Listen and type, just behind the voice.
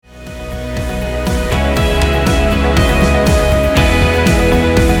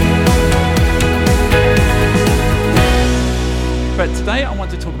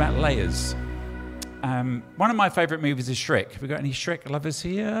one of my favourite movies is Shrek. Have we got any Shrek lovers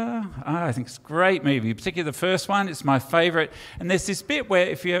here? I think it's a great movie, particularly the first one. It's my favourite. And there's this bit where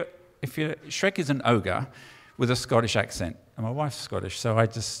if you're Shrek is an ogre with a Scottish accent, and my wife's Scottish, so I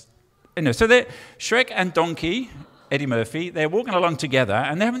just so they're Shrek and Donkey, Eddie Murphy. They're walking along together,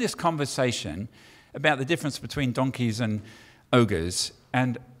 and they're having this conversation about the difference between donkeys and ogres.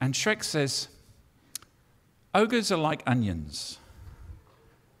 And Shrek says, ogres are like onions.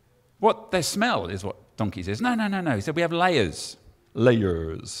 What they smell is what Donkey says. No. He said, we have layers.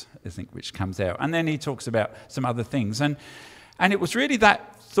 Layers, I think, which comes out. And then he talks about some other things. And it was really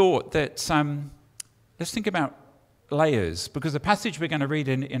that thought that, let's think about layers, because the passage we're going to read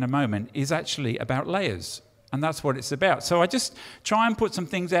in a moment is actually about layers. And that's what it's about. So I just try and put some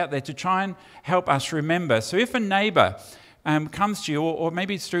things out there to try and help us remember. So if a neighbour comes to you, or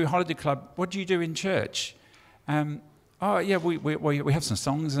maybe it's through Holiday Club, what do you do in church? We have some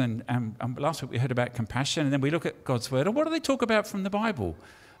songs, and last week we heard about compassion, and then we look at God's word. And what do they talk about from the Bible?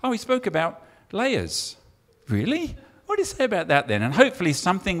 Oh, he spoke about layers. Really? What do you say about that then? And hopefully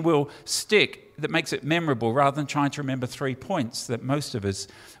something will stick that makes it memorable, rather than trying to remember 3 points that most of us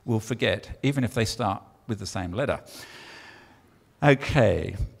will forget, even if they start with the same letter.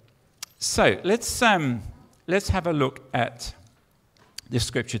 Okay, so let's have a look at this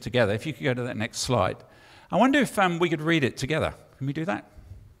scripture together. If you could go to that next slide. I wonder if we could read it together. Can we do that?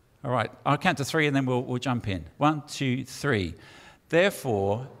 All right, I'll count to 3 and then we'll jump in. 1, 2, 3.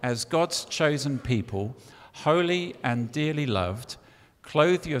 Therefore, as God's chosen people, holy and dearly loved,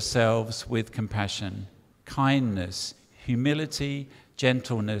 clothe yourselves with compassion, kindness, humility,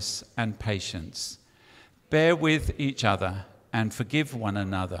 gentleness, and patience. Bear with each other and forgive one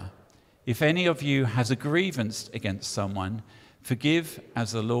another. If any of you has a grievance against someone, forgive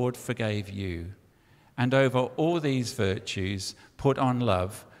as the Lord forgave you. And over all these virtues, put on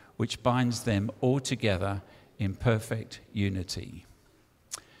love, which binds them all together in perfect unity.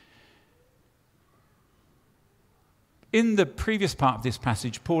 In the previous part of this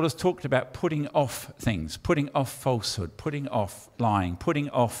passage, Paul has talked about putting off things, putting off falsehood, putting off lying, putting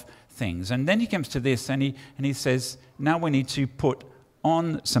off things. And then he comes to this and he says, now we need to put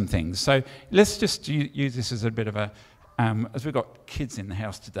on some things. So let's just use this as a bit of a, as we've got kids in the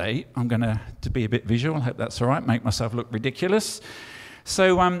house today, I'm going to be a bit visual. I hope that's all right, make myself look ridiculous.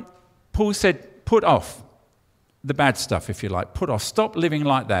 So Paul said, put off the bad stuff, if you like. Put off, stop living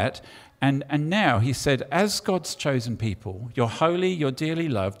like that. And now he said, as God's chosen people, you're holy, you're dearly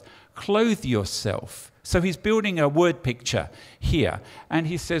loved, clothe yourself. So he's building a word picture here. And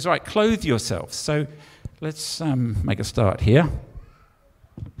he says, right, clothe yourself. So let's make a start here.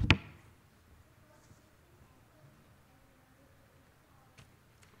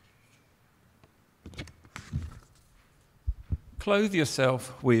 Clothe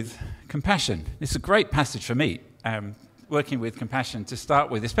yourself with compassion. This is a great passage for me, working with compassion to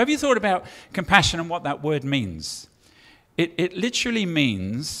start with this. But have you thought about compassion and what that word means? It literally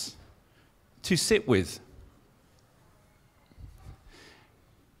means to sit with.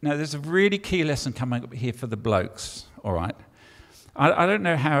 Now, there's a really key lesson coming up here for the blokes, all right? I don't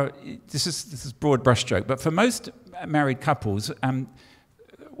know how, this is broad brushstroke, but for most married couples,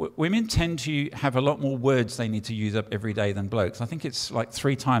 women tend to have a lot more words they need to use up every day than blokes. I think it's like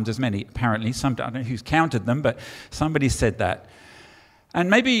 3 times as many, apparently. I don't know who's counted them, but somebody said that. And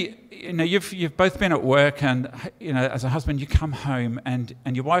maybe, you've both been at work and, as a husband, you come home and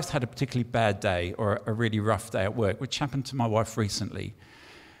your wife's had a particularly bad day or a really rough day at work, which happened to my wife recently.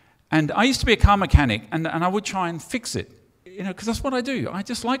 And I used to be a car mechanic and I would try and fix it, because that's what I do. I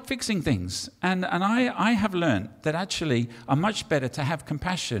just like fixing things. And I have learned that actually I'm much better to have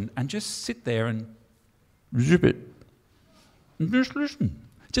compassion and just sit there and zip it. And just listen.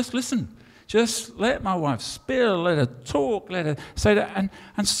 Just listen. Just let my wife spill, let her talk, let her say that.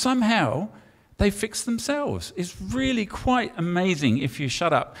 And somehow they fix themselves. It's really quite amazing if you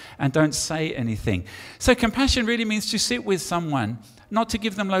shut up and don't say anything. So compassion really means to sit with someone, not to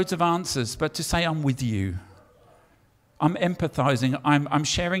give them loads of answers, but to say, I'm with you. I'm empathizing, I'm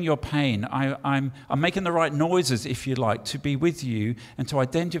sharing your pain, I'm making the right noises, if you like, to be with you and to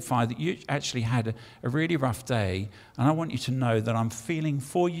identify that you actually had a really rough day, and I want you to know that I'm feeling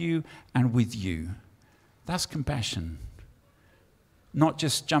for you and with you. That's compassion. Not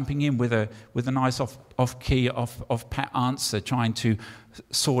just jumping in with a nice off-key, off-pat answer, trying to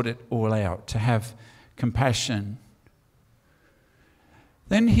sort it all out, to have compassion.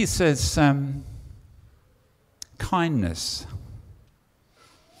 Then he says, kindness.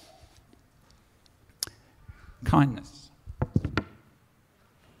 Kindness.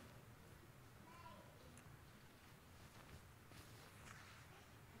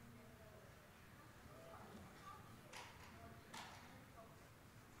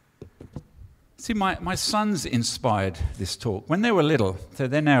 See, my sons inspired this talk. When they were little, so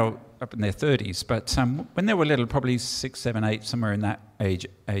they're now up in their 30s, but when they were little, probably 6, 7, 8, somewhere in that age,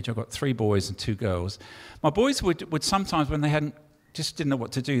 I've got 3 boys and 2 girls. My boys would sometimes, when they didn't know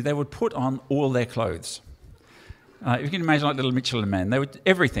what to do, they would put on all their clothes. If you can imagine, like little Michelin men, they would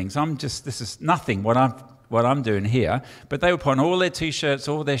everything. So this is nothing what I'm doing here, but they would put on all their T-shirts,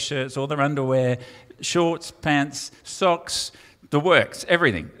 all their shirts, all their underwear, shorts, pants, socks, the works,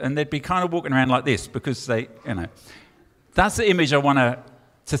 everything. And they'd be kind of walking around like this because that's the image I want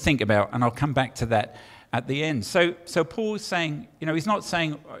to think about, and I'll come back to that at the end. So Paul's saying, he's not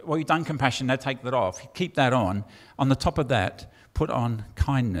saying, well, you've done compassion, now take that off. Keep that on. On the top of that, put on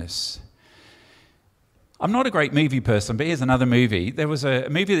kindness. I'm not a great movie person, but here's another movie. There was a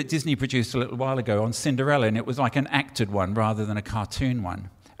movie that Disney produced a little while ago on Cinderella, and it was like an acted one rather than a cartoon one.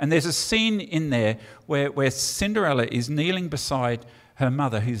 And there's a scene in there where Cinderella is kneeling beside her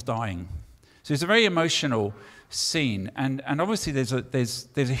mother who's dying. So it's a very emotional scene, and obviously there's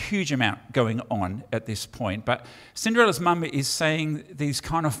a huge amount going on at this point. But Cinderella's mum is saying these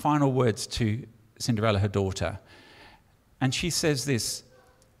kind of final words to Cinderella, her daughter. And she says this,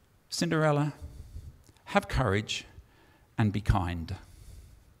 Cinderella, have courage and be kind.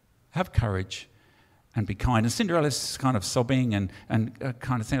 Have courage and be kind. And Cinderella's kind of sobbing and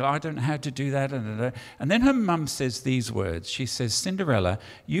kind of saying, I don't know how to do that. And then her mum says these words. She says, Cinderella,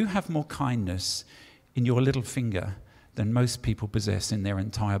 you have more kindness in your little finger than most people possess in their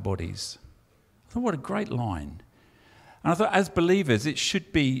entire bodies. I thought, what a great line. And I thought, as believers, it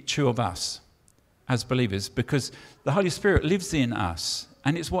should be true of us as believers, because the Holy Spirit lives in us,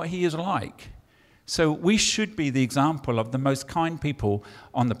 and it's what he is like. So we should be the example of the most kind people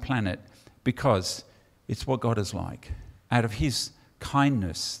on the planet, because it's what God is like. Out of his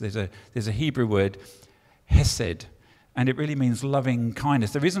kindness, there's a Hebrew word, hesed, and it really means loving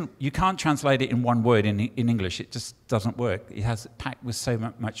kindness. You can't translate it in one word in English. It just doesn't work. It has packed with so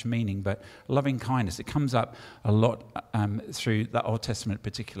much meaning, but loving kindness, it comes up a lot through the Old Testament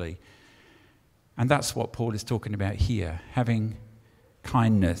particularly. And that's what Paul is talking about here, having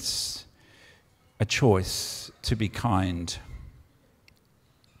kindness, a choice to be kind.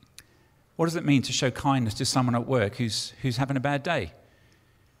 What does it mean to show kindness to someone at work who's having a bad day?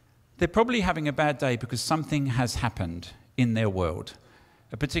 They're probably having a bad day because something has happened in their world.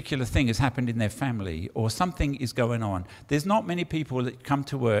 A particular thing has happened in their family, or something is going on. There's not many people that come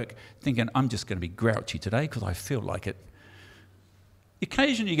to work thinking, I'm just going to be grouchy today because I feel like it.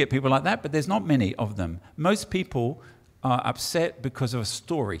 Occasionally you get people like that, but there's not many of them. Most people are upset because of a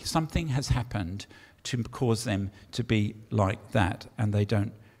story. Something has happened to cause them to be like that, and they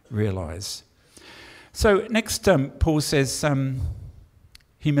don't realize. So next, Paul says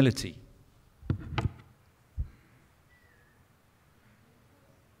humility.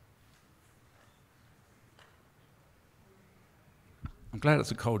 I'm glad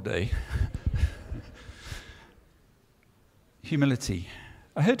it's a cold day. Humility.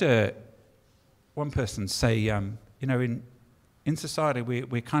 I heard one person say, in society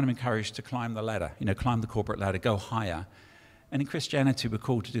we're kind of encouraged to climb the ladder, climb the corporate ladder, go higher. And in Christianity we're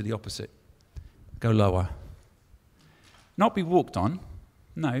called to do the opposite, go lower. Not be walked on.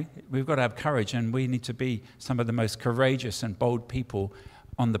 No, we've got to have courage, and we need to be some of the most courageous and bold people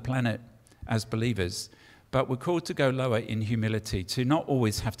on the planet as believers. But we're called to go lower in humility, to not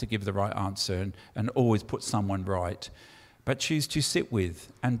always have to give the right answer and always put someone right, but choose to sit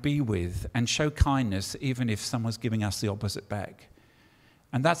with and be with and show kindness even if someone's giving us the opposite back.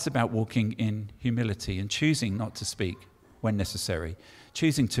 And that's about walking in humility and choosing not to speak when necessary,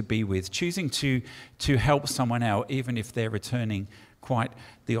 choosing to be with, choosing to help someone out even if they're returning quite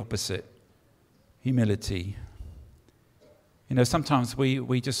the opposite. Humility. Sometimes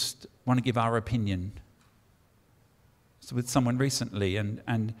we just want to give our opinion. So with someone recently,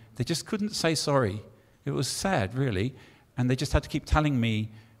 and they just couldn't say sorry. It was sad, really. And they just had to keep telling me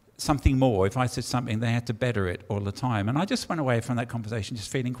something more. If I said something, they had to better it all the time. And I just went away from that conversation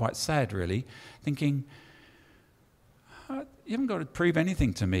just feeling quite sad, really, thinking, you haven't got to prove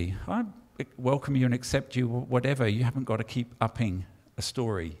anything to me. I welcome you and accept you, whatever. You haven't got to keep upping a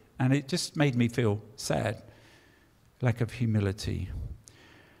story. And it just made me feel sad. Lack of humility.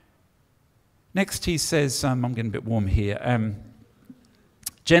 Next he says, I'm getting a bit warm here,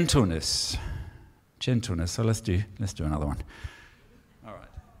 gentleness. Gentleness. So let's do another one. All right.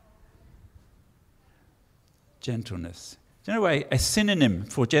 Gentleness. Do you know a synonym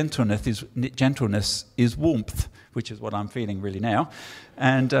for gentleness is warmth, which is what I'm feeling really now.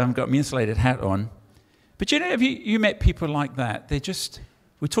 And I've got my insulated hat on. But have you met people like that?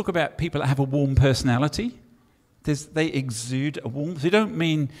 We talk about people that have a warm personality. They exude a warmth. They don't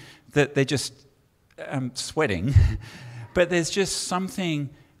mean that they're just sweating, but there's just something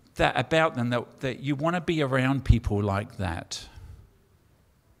that about them that you want to be around people like that.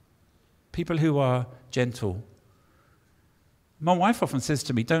 People who are gentle. My wife often says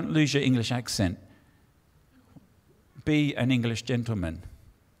to me, don't lose your English accent. Be an English gentleman.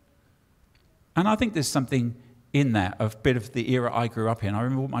 And I think there's something in that, a bit of the era I grew up in. I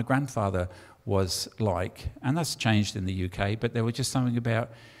remember what my grandfather was like, and that's changed in the UK, but there was just something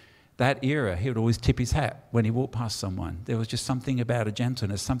about that era. He would always tip his hat when he walked past someone. There was just something about a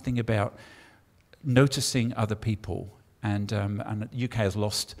gentleness, something about noticing other people, and the UK has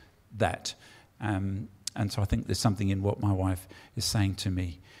lost that. And so I think there's something in what my wife is saying to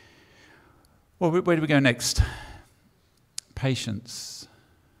me. Well, where do we go next? Patience.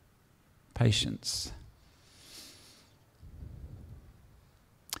 Patience.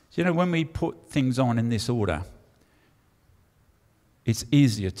 You know, when we put things on in this order, it's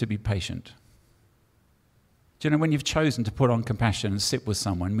easier to be patient. Do you know, when you've chosen to put on compassion and sit with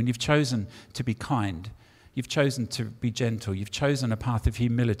someone, when you've chosen to be kind, you've chosen to be gentle, you've chosen a path of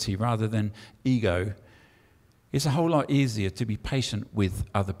humility rather than ego, it's a whole lot easier to be patient with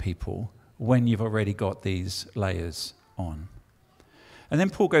other people when you've already got these layers on. And then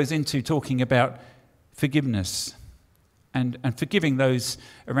Paul goes into talking about forgiveness and forgiving those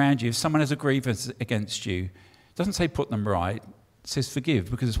around you. If someone has a grievance against you, it doesn't say put them right, it says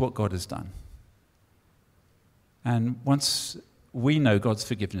forgive, because it's what God has done. And once we know God's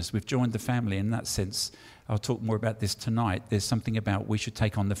forgiveness, we've joined the family in that sense. I'll talk more about this tonight. There's something about we should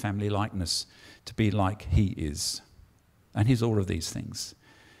take on the family likeness to be like he is. And he's all of these things.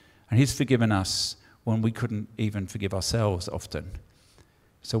 And he's forgiven us when we couldn't even forgive ourselves often.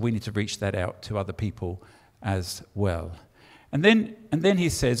 So we need to reach that out to other people as well. And then he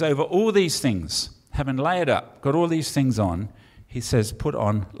says, over all these things, having layered up, got all these things on, he says, put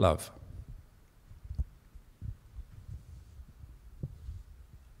on love.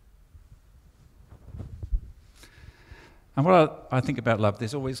 And what I think about love,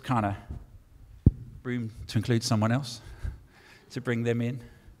 there's always kind of room to include someone else, to bring them in,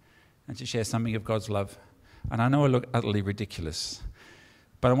 and to share something of God's love. And I know I look utterly ridiculous,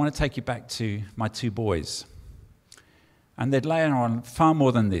 but I want to take you back to my two boys. And they'd layer on far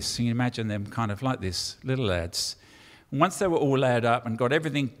more than this. So you can imagine them kind of like this, little lads. And once they were all layered up and got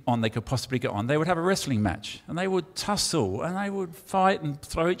everything on they could possibly get on, they would have a wrestling match. And they would tussle, and they would fight and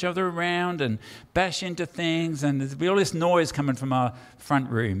throw each other around and bash into things. And there'd be all this noise coming from our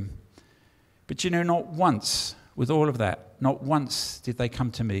front room. But you know, not once, with all of that, not once did they come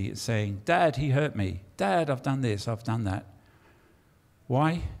to me saying, Dad, he hurt me. Dad, I've done this, I've done that.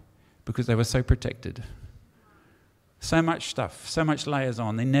 Why? Because they were so protected. So much stuff, so much layers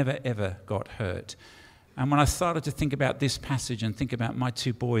on, they never ever got hurt. And when I started to think about this passage and think about my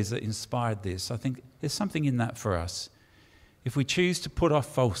two boys that inspired this, I think there's something in that for us. If we choose to put off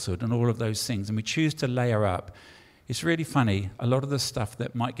falsehood and all of those things, and we choose to layer up, it's really funny, a lot of the stuff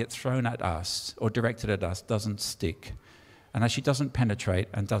that might get thrown at us or directed at us doesn't stick, and actually doesn't penetrate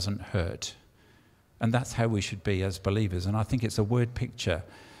and doesn't hurt. And that's how we should be as believers. And I think it's a word picture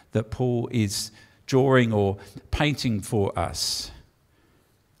that Paul is drawing or painting for us,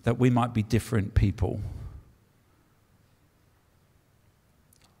 that we might be different people.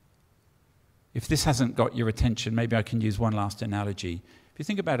 If this hasn't got your attention, maybe I can use one last analogy. If you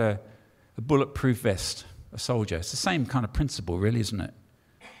think about a bulletproof vest, a soldier, it's the same kind of principle, really, isn't it?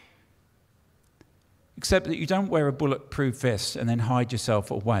 Except that you don't wear a bulletproof vest and then hide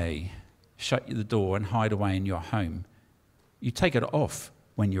yourself away, shut the door and hide away in your home. You take it off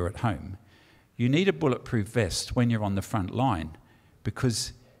when you're at home. You need a bulletproof vest when you're on the front line,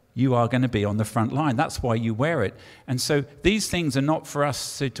 because you are going to be on the front line. That's why you wear it. And so these things are not for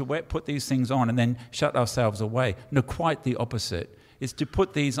us to put these things on and then shut ourselves away. No, quite the opposite. It's to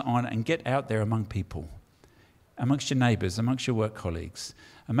put these on and get out there among people, amongst your neighbours, amongst your work colleagues,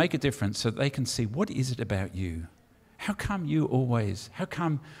 and make a difference so that they can see, what is it about you? How come you always? How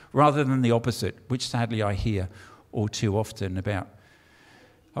come, rather than the opposite, which sadly I hear all too often about,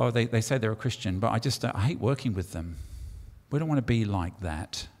 oh, they say they're a Christian, but I hate working with them. We don't want to be like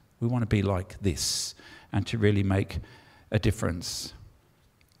that. We want to be like this and to really make a difference.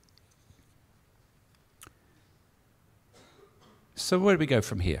 So where do we go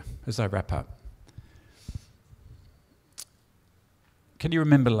from here as I wrap up? Can you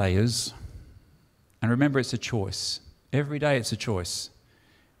remember layers? And remember, it's a choice. Every day it's a choice.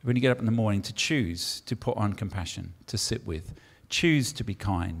 When you get up in the morning, to choose to put on compassion, to sit with. Choose to be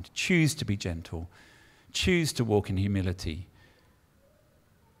kind. Choose to be gentle. Choose to walk in humility.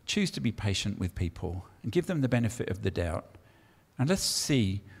 Choose to be patient with people and give them the benefit of the doubt. And let's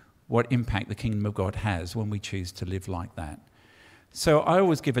see what impact the kingdom of God has when we choose to live like that. So I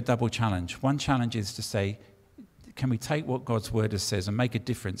always give a double challenge. One challenge is to say, can we take what God's word says and make a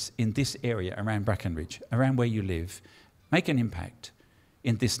difference in this area around Brackenridge, around where you live, make an impact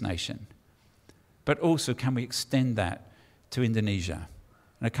in this nation? But also, can we extend that to Indonesia,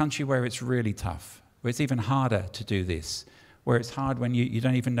 in a country where it's really tough, where it's even harder to do this, where it's hard when you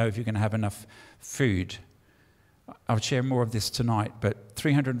don't even know if you're going to have enough food. I'll share more of this tonight, but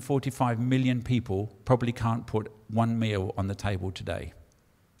 345 million people probably can't put one meal on the table today.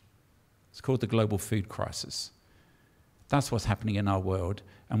 It's called the global food crisis. That's what's happening in our world,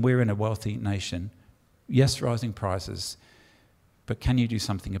 and we're in a wealthy nation. Yes, rising prices, but can you do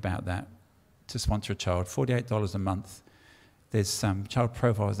something about that to sponsor a child? $48 a month. There's child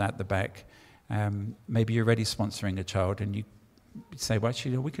profiles at the back. Maybe you're already sponsoring a child and you say, well,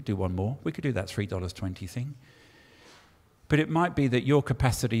 actually, we could do one more. We could do that $3.20 thing. But it might be that your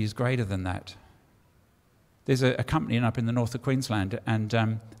capacity is greater than that. There's a company up in the north of Queensland,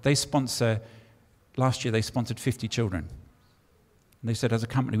 and they sponsor, last year they sponsored 50 children. And they said, as a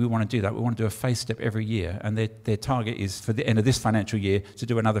company, we want to do that. We want to do a Faith Step every year. And their target is for the end of this financial year to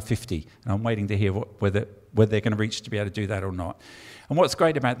do another 50. And I'm waiting to hear whether they're going to reach to be able to do that or not. And what's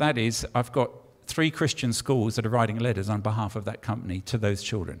great about that is I've got 3 Christian schools that are writing letters on behalf of that company to those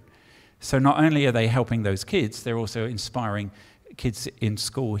children. So not only are they helping those kids, they're also inspiring kids in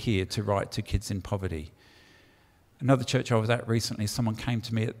school here to write to kids in poverty. Another church I was at recently, someone came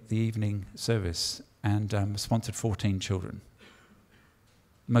to me at the evening service and sponsored 14 children.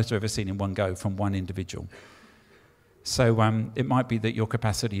 Most I've ever seen in one go from one individual. So it might be that your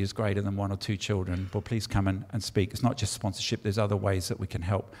capacity is greater than 1 or 2 children. Well, please come and speak. It's not just sponsorship. There's other ways that we can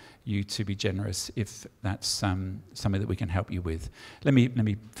help you to be generous if that's something that we can help you with. Let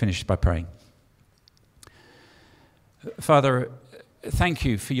me finish by praying. Father, thank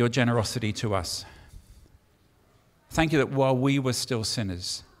you for your generosity to us. Thank you that while we were still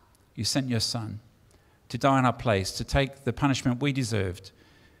sinners, you sent your Son to die in our place, to take the punishment we deserved,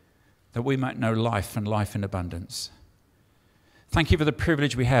 that we might know life and life in abundance. Thank you for the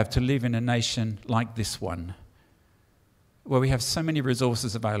privilege we have to live in a nation like this one, where we have so many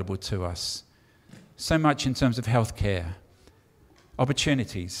resources available to us, so much in terms of healthcare,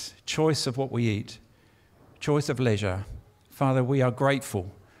 opportunities, choice of what we eat, choice of leisure. Father, we are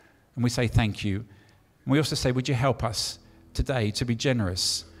grateful and we say thank you. And we also say, would you help us today to be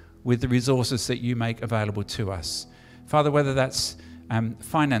generous with the resources that you make available to us? Father, whether that's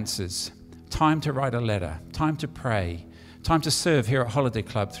finances, time to write a letter, time to pray, time to serve here at Holiday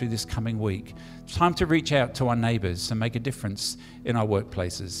Club through this coming week, time to reach out to our neighbours and make a difference in our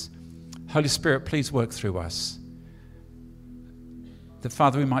workplaces. Holy Spirit, please work through us. That,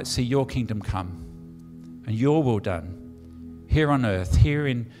 Father, we might see your kingdom come and your will done here on earth, here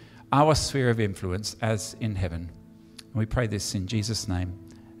in our sphere of influence as in heaven. And we pray this in Jesus' name.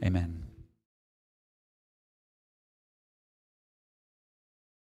 Amen.